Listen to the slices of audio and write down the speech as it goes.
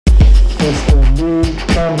deep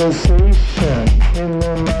conversation,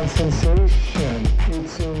 inner mind sensation.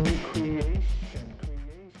 It's a new creation.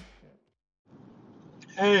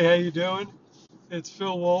 Hey, how you doing? It's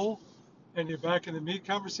Phil Wool, and you're back in the Meat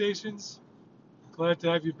Conversations. Glad to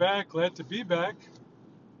have you back. Glad to be back.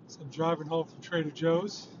 So I'm driving home from Trader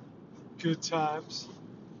Joe's. Good times.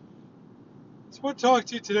 So I want to talk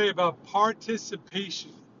to you today about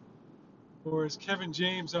participation, or as Kevin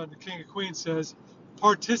James on The King of Queens says,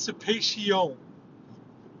 participation.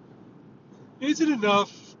 Is it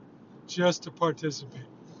enough just to participate?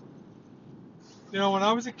 You know, when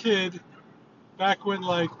I was a kid, back when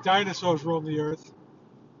like dinosaurs roamed the earth,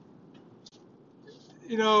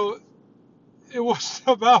 you know, it wasn't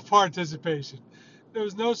about participation. There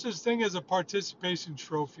was no such thing as a participation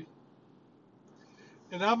trophy.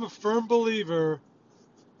 And I'm a firm believer,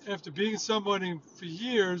 after being somebody for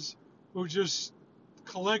years who just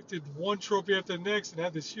collected one trophy after the next and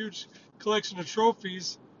had this huge collection of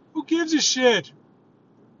trophies, who gives a shit?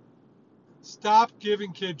 Stop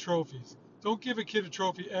giving kid trophies. Don't give a kid a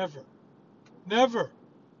trophy ever. Never.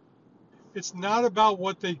 It's not about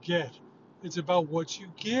what they get. It's about what you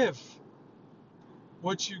give.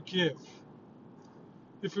 What you give.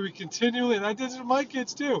 If we continually, and I did it with my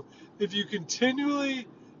kids too, if you continually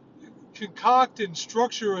concoct and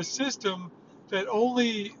structure a system that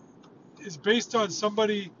only is based on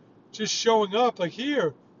somebody just showing up, like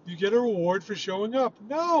here, you get a reward for showing up.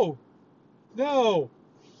 No, no.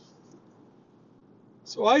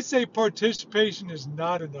 So I say participation is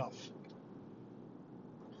not enough.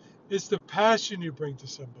 It's the passion you bring to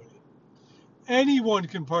somebody. Anyone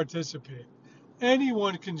can participate.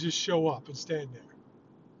 Anyone can just show up and stand there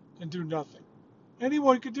and do nothing.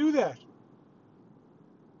 Anyone could do that.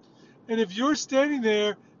 And if you're standing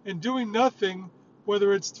there and doing nothing,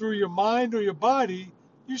 whether it's through your mind or your body,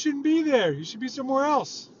 you shouldn't be there. You should be somewhere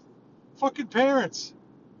else. Fucking parents.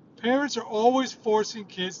 Parents are always forcing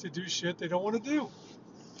kids to do shit they don't want to do.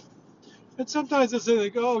 And sometimes they'll say,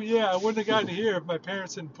 like, oh yeah, I wouldn't have gotten here if my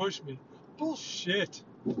parents didn't push me. Bullshit.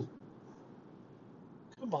 Come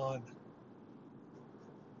on.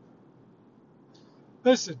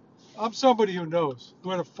 Listen, I'm somebody who knows,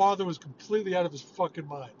 who had a father who was completely out of his fucking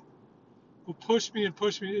mind, who pushed me and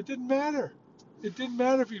pushed me. It didn't matter. It didn't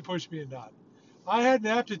matter if he pushed me or not. I had an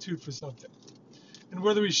aptitude for something. And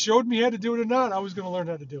whether he showed me how to do it or not, I was going to learn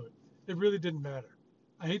how to do it. It really didn't matter.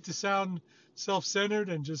 I hate to sound self-centered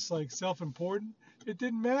and just like self-important. It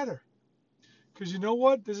didn't matter. Because you know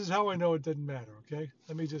what? This is how I know it didn't matter, okay?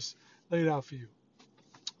 Let me just lay it out for you.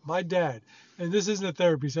 My dad, and this isn't a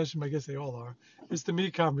therapy session, but I guess they all are. It's the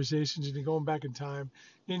Meat Conversations, and you're going back in time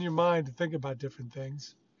in your mind to think about different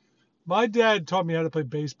things. My dad taught me how to play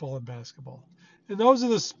baseball and basketball. And those are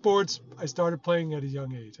the sports I started playing at a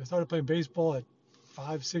young age. I started playing baseball at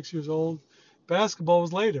 5, 6 years old. Basketball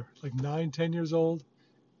was later, like 9, 10 years old.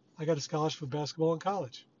 I got a scholarship for basketball in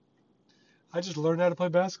college. I just learned how to play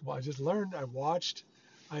basketball. I just learned, I watched,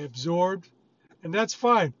 I absorbed, and that's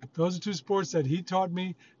fine. Those are two sports that he taught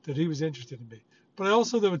me that he was interested in me. But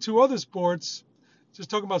there were two other sports, just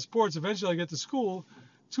talking about sports, eventually I get to school,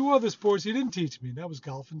 two other sports he didn't teach me, and that was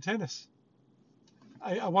golf and tennis.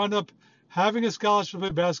 I wound up having a scholarship to play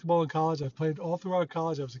basketball in college. I played all throughout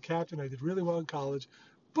college. I was a captain. I did really well in college.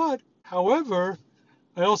 But, however,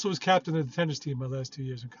 I also was captain of the tennis team my last 2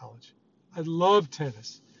 years in college. I love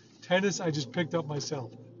tennis. Tennis, I just picked up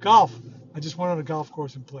myself. Golf, I just went on a golf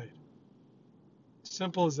course and played.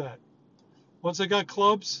 Simple as that. Once I got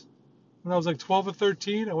clubs, when I was like 12 or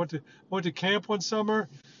 13, I went to camp one summer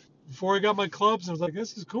before I got my clubs, and I was like,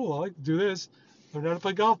 this is cool. I like to do this. Learned how to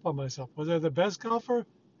play golf by myself. Was I the best golfer?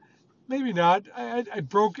 Maybe not. I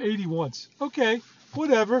broke 80 once. Okay,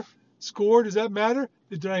 whatever. Score, does that matter?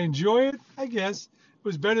 Did I enjoy it? I guess. It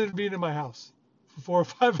was better than being in my house for 4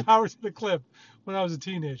 or 5 hours at a clip when I was a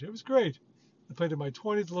teenager. It was great. I played in my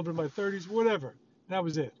 20s, a little bit in my 30s, whatever. That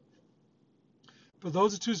was it. But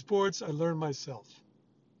those are two sports I learned myself.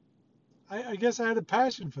 I guess I had a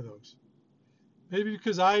passion for those. Maybe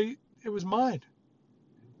because it was mine.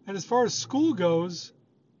 And as far as school goes,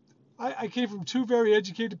 I came from two very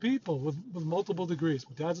educated people with multiple degrees.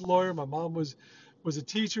 My dad's a lawyer. My mom was a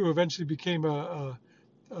teacher who eventually became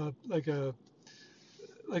like a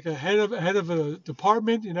head of a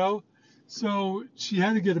department, you know. So she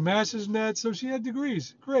had to get a master's in that. So she had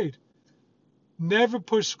degrees. Great. Never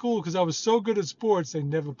pushed school because I was so good at sports. They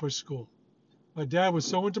never pushed school. My dad was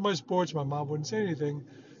so into my sports. My mom wouldn't say anything.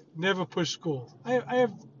 Never pushed school. I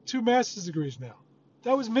have 2 master's degrees now.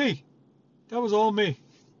 That was me. That was all me.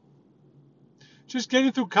 Just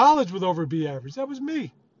getting through college with over a B average. That was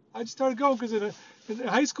me. I just started going because in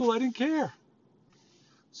high school I didn't care.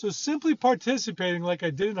 So simply participating like I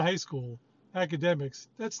did in high school, academics,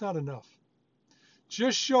 that's not enough.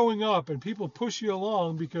 Just showing up and people push you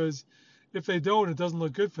along because if they don't, it doesn't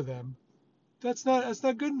look good for them. That's not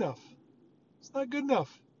good enough. It's not good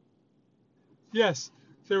enough. Yes,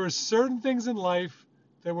 there are certain things in life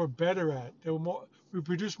that we're better at. We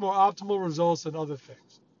produce more optimal results than other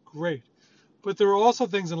things. Great. But there are also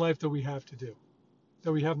things in life that we have to do,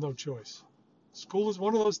 that we have no choice. School is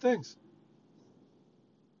one of those things.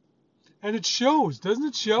 And it shows, doesn't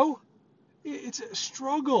it show? It's a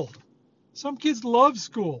struggle. Some kids love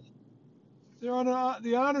school. They're on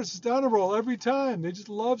the honor roll every time. They just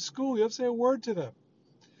love school. You have to say a word to them.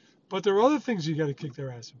 But there are other things you got to kick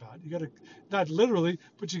their ass about. You got to, not literally,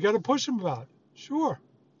 but you got to push them about. Sure,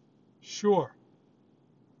 sure.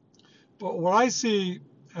 But what I see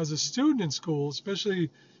as a student in school,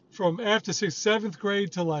 especially from after 6th, 7th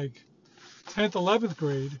grade to like 10th, 11th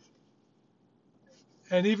grade,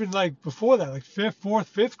 and even like before that, like 5th, 4th,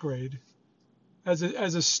 5th grade, as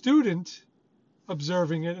a student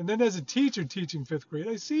observing it, and then as a teacher teaching 5th grade,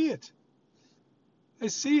 I see it. I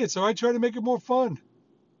see it, so I try to make it more fun.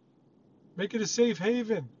 Make it a safe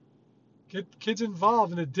haven. Get kids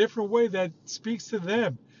involved in a different way that speaks to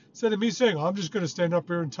them. Instead of me saying, oh, I'm just going to stand up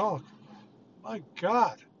here and talk. My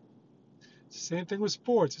God. It's the same thing with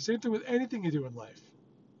sports. The same thing with anything you do in life.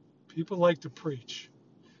 People like to preach.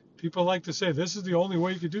 People like to say, this is the only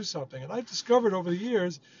way you can do something. And I've discovered over the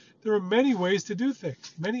years, there are many ways to do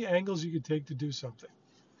things, many angles you can take to do something.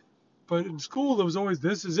 But in school, there was always,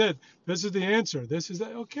 this is it. This is the answer. This is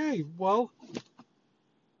that. Okay, well,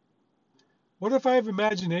 what if I have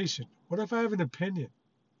imagination? What if I have an opinion?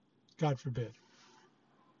 God forbid.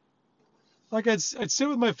 Like I'd sit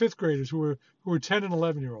with my 5th graders who were 10 and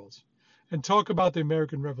 11-year-olds and talk about the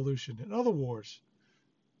American Revolution and other wars.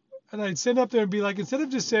 And I'd stand up there and be like, instead of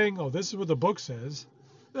just saying, oh, this is what the book says,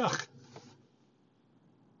 ugh.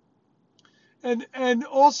 And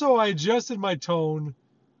also I adjusted my tone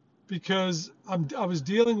because I was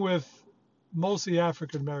dealing with mostly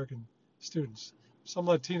African American students, some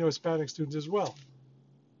Latino Hispanic students as well.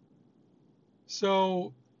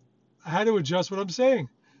 So I had to adjust what I'm saying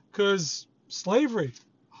because slavery,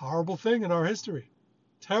 horrible thing in our history,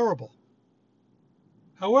 terrible.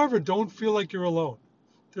 However, don't feel like you're alone.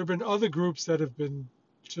 There have been other groups that have been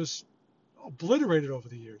just obliterated over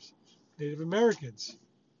the years. Native Americans,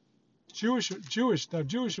 Jewish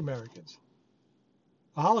Americans,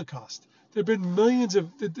 the Holocaust. There have been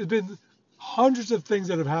there've been hundreds of things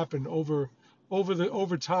that have happened over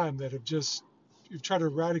time that have just, you've tried to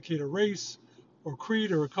eradicate a race or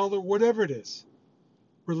creed or a color, whatever it is,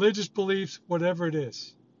 religious beliefs, whatever it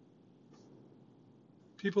is.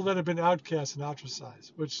 People that have been outcast and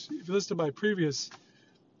ostracized, which if you listen to my previous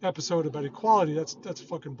episode about equality, that's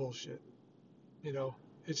fucking bullshit. You know,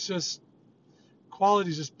 it's just, equality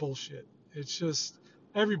is just bullshit. It's just,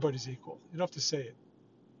 everybody's equal. You don't have to say it.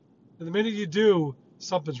 And the minute you do,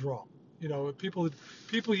 something's wrong. You know, people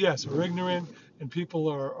yes, are ignorant, and people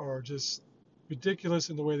are just ridiculous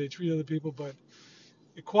in the way they treat other people, but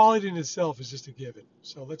equality in itself is just a given.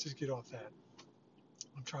 So let's just get off that.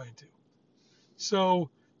 I'm trying to. So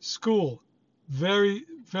school, very,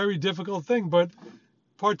 very difficult thing, but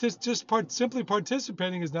simply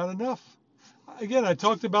participating is not enough. Again, I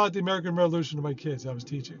talked about the American Revolution to my kids I was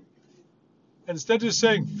teaching. And instead of just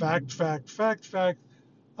saying fact, fact, fact, fact,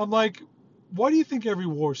 I'm like, why do you think every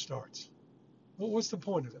war starts? What's the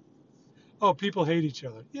point of it? Oh, people hate each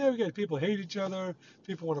other. Yeah, we got people hate each other.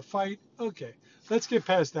 People want to fight. Okay, let's get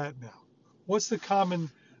past that now. What's the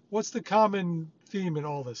common theme in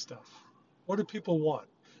all this stuff? What do people want?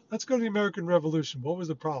 Let's go to the American Revolution. What was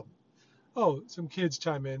the problem? Oh, some kids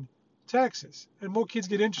chime in, taxes, and more kids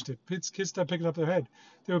get interested. Kids start picking up their head.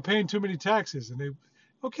 They were paying too many taxes, and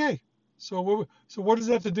okay. So what does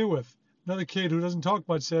that have to do with? Another kid who doesn't talk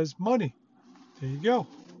much says money. There you go.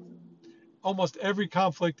 Almost every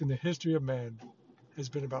conflict in the history of man has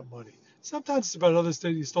been about money. Sometimes it's about other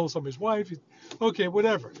things. He stole somebody's wife. Okay,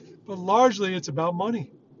 whatever. But largely it's about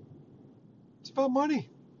money. It's about money.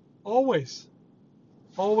 Always.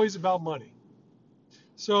 Always about money.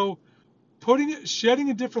 So shedding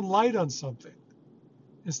a different light on something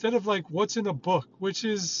instead of like what's in a book, which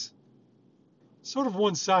is sort of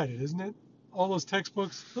one-sided, isn't it? All those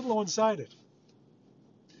textbooks, a little one-sided.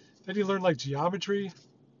 Then you learn like geometry.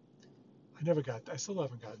 I still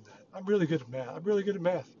haven't gotten that. I'm really good at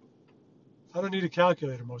math. I don't need a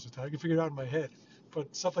calculator most of the time. I can figure it out in my head.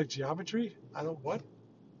 But stuff like geometry, what?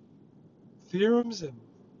 Theorems and,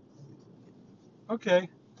 okay.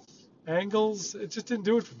 Angles, it just didn't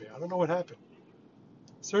do it for me. I don't know what happened.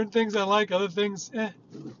 Certain things I like, other things,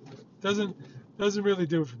 doesn't Doesn't really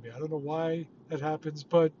do it for me. I don't know why that happens,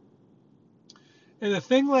 but in a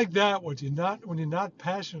thing like that, when you're not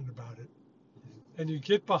passionate about it, and you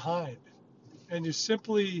get behind, and you're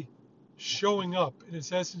simply showing up, in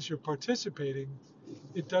its essence, you're participating,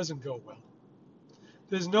 it doesn't go well.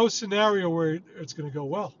 There's no scenario where it's going to go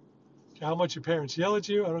well. How much your parents yell at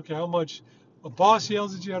you, I don't care how much a boss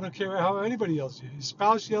yells at you, I don't care how anybody yells at you. Your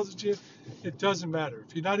spouse yells at you, it doesn't matter.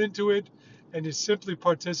 If you're not into it and you're simply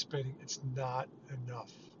participating, it's not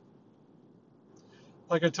enough.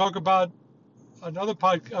 Like I talk about on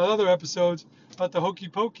other episodes about the hokey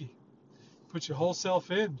pokey. Put your whole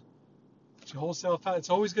self in. Put your whole self out. It's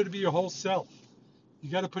always going to be your whole self.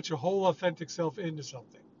 You got to put your whole authentic self into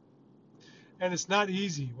something. And it's not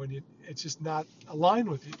easy when it's just not aligned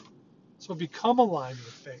with you. So become aligned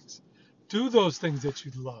with things. Do those things that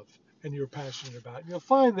you love and you're passionate about. And you'll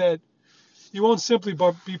find that you won't simply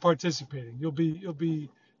be participating. You'll be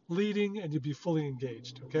leading and you'll be fully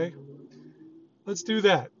engaged. Okay? Let's do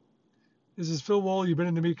that. This is Phil Wall. You've been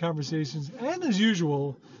in the Meat Conversations. And as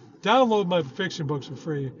usual, download my fiction books for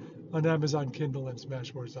free on Amazon Kindle and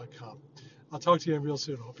Smashwords.com. I'll talk to you real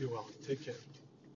soon. I hope you're well. Take care.